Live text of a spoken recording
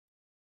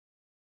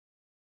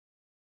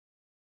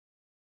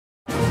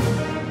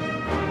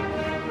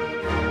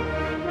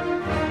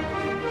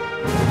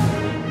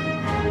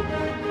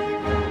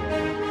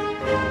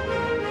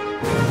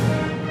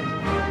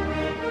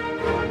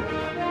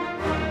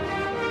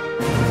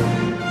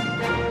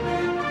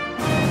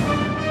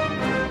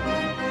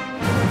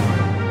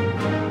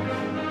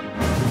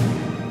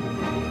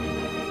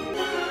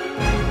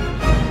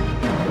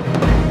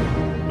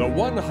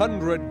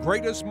100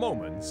 greatest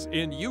moments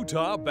in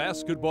Utah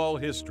basketball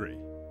history.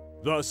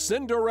 The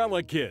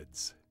Cinderella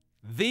Kids,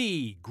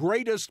 the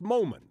greatest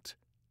moment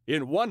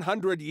in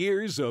 100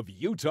 years of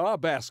Utah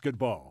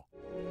basketball.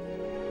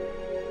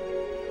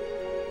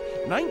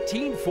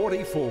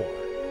 1944,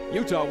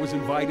 Utah was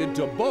invited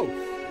to both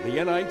the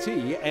NIT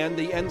and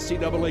the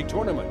NCAA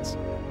tournaments.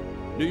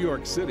 New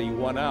York City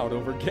won out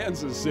over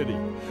Kansas City,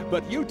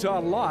 but Utah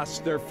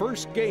lost their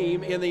first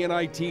game in the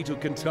NIT to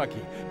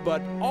Kentucky.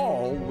 But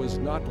all was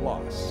not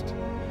lost.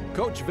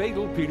 Coach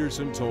Vadel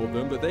Peterson told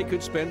them that they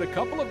could spend a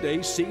couple of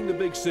days seeing the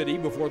big city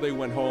before they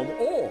went home,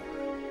 or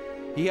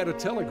he had a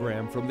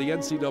telegram from the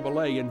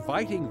NCAA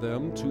inviting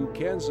them to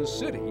Kansas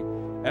City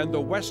and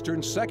the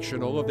western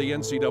sectional of the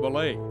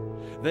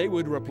NCAA. They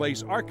would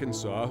replace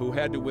Arkansas, who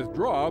had to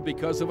withdraw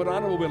because of an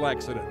automobile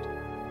accident.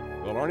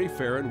 Well, Arnie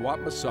Farron, Wat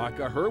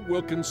Masaka, Herb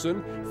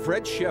Wilkinson,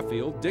 Fred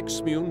Sheffield, Dick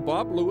Smune,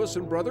 Bob Lewis,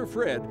 and brother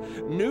Fred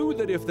knew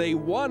that if they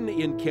won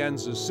in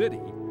Kansas City,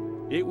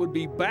 it would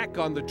be back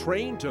on the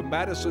train to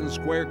Madison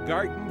Square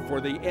Garden for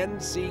the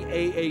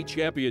NCAA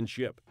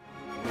championship.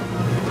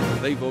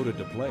 They voted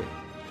to play,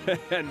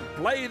 and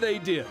play they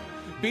did,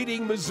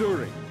 beating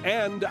Missouri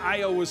and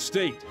Iowa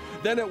State.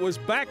 Then it was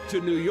back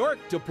to New York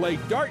to play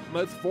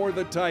Dartmouth for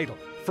the title.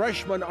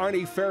 Freshman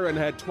Arnie Farron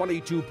had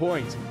 22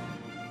 points.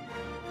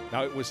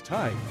 Now, it was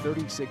tied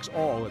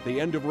 36-all at the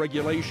end of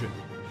regulation,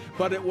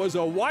 but it was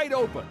a wide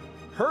open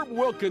Herb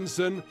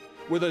Wilkinson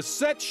with a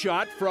set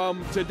shot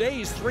from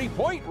today's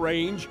three-point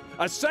range,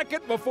 a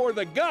second before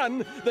the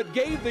gun, that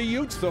gave the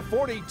Utes the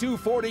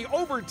 42-40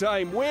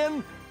 overtime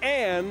win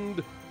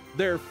and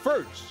their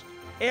first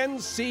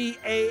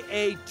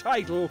NCAA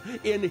title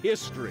in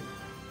history.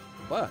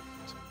 But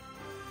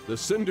the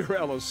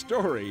Cinderella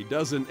story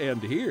doesn't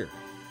end here.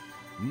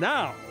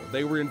 Now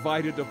they were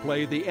invited to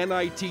play the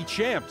NIT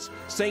champs,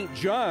 St.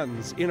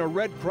 John's, in a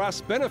Red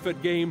Cross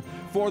benefit game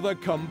for the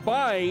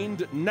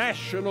combined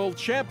national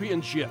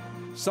championship.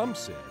 Some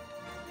said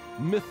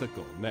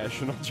mythical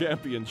national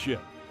championship.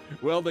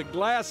 Well, the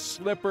glass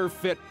slipper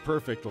fit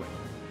perfectly.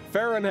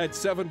 Farron had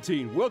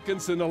 17,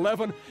 Wilkinson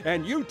 11,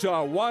 and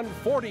Utah won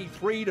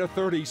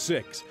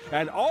 43-36.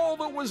 And all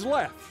that was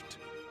left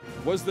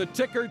was the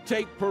ticker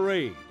tape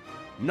parade,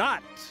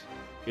 not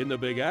in the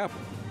Big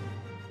Apple,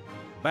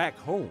 back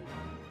home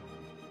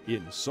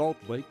in Salt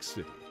Lake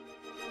City.